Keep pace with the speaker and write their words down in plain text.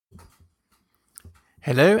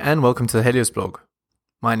Hello and welcome to the Helios blog.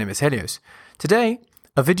 My name is Helios. Today,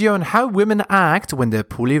 a video on how women act when they're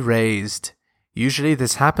poorly raised. Usually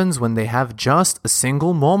this happens when they have just a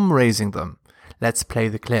single mom raising them. Let's play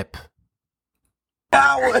the clip. Yo!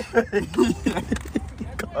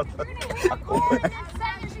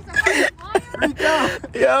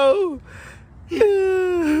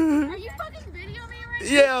 Are you fucking videoing me right now?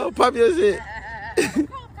 Yeah, pop your shit. I'll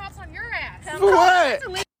call the cops on your ass. For what?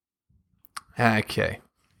 Okay,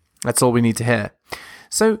 that's all we need to hear.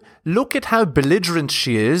 So look at how belligerent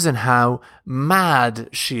she is and how mad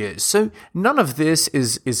she is. So none of this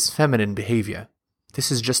is feminine behavior.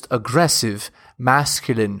 This is just aggressive,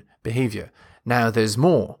 masculine behavior. Now there's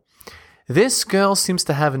more. This girl seems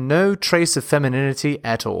to have no trace of femininity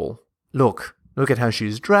at all. Look at how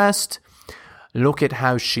she's dressed. Look at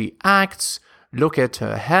how she acts. Look at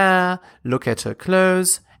her hair. Look at her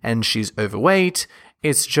clothes. And she's overweight.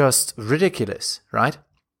 It's just ridiculous, right?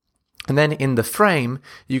 And then in the frame,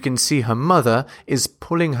 you can see her mother is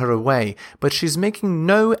pulling her away, but she's making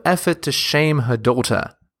no effort to shame her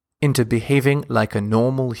daughter into behaving like a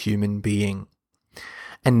normal human being.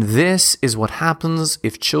 And this is what happens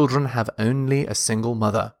if children have only a single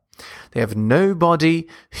mother. They have nobody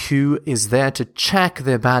who is there to check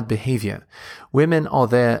their bad behavior. Women are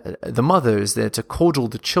there, the mother is there to coddle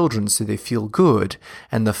the children so they feel good,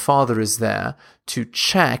 and the father is there to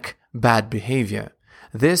check bad behavior.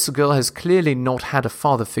 This girl has clearly not had a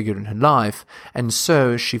father figure in her life, and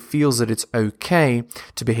so she feels that it's okay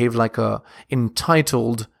to behave like a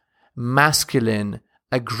entitled, masculine,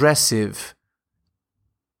 aggressive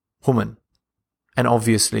woman. And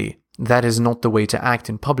obviously, that is not the way to act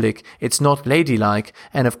in public. It's not ladylike,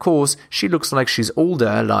 and of course, she looks like she's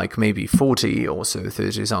older, like maybe 40 or so,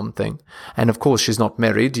 30-something. And of course, she's not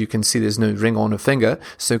married. You can see there's no ring on her finger,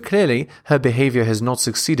 so clearly, her behavior has not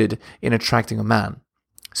succeeded in attracting a man.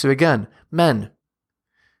 So again, men,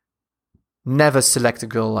 never select a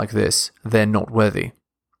girl like this. They're not worthy.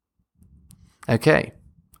 Okay,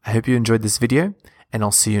 I hope you enjoyed this video, and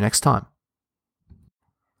I'll see you next time.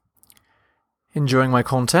 Enjoying my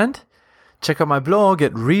content? Check out my blog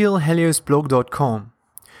at realheliosblog.com.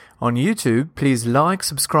 On YouTube, please like,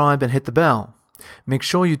 subscribe, and hit the bell. Make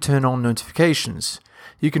sure you turn on notifications.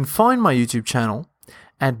 You can find my YouTube channel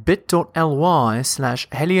at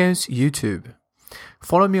bit.ly/HeliosYouTube.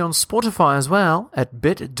 Follow me on Spotify as well at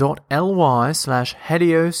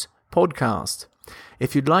bit.ly/HeliosPodcast.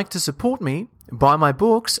 If you'd like to support me, buy my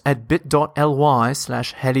books at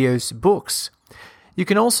bit.ly/HeliosBooks. You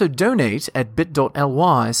can also donate at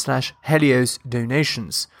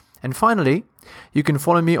bit.ly/HeliosDonations. And finally, you can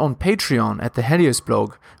follow me on Patreon at the Helios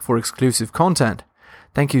blog for exclusive content.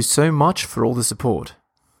 Thank you so much for all the support.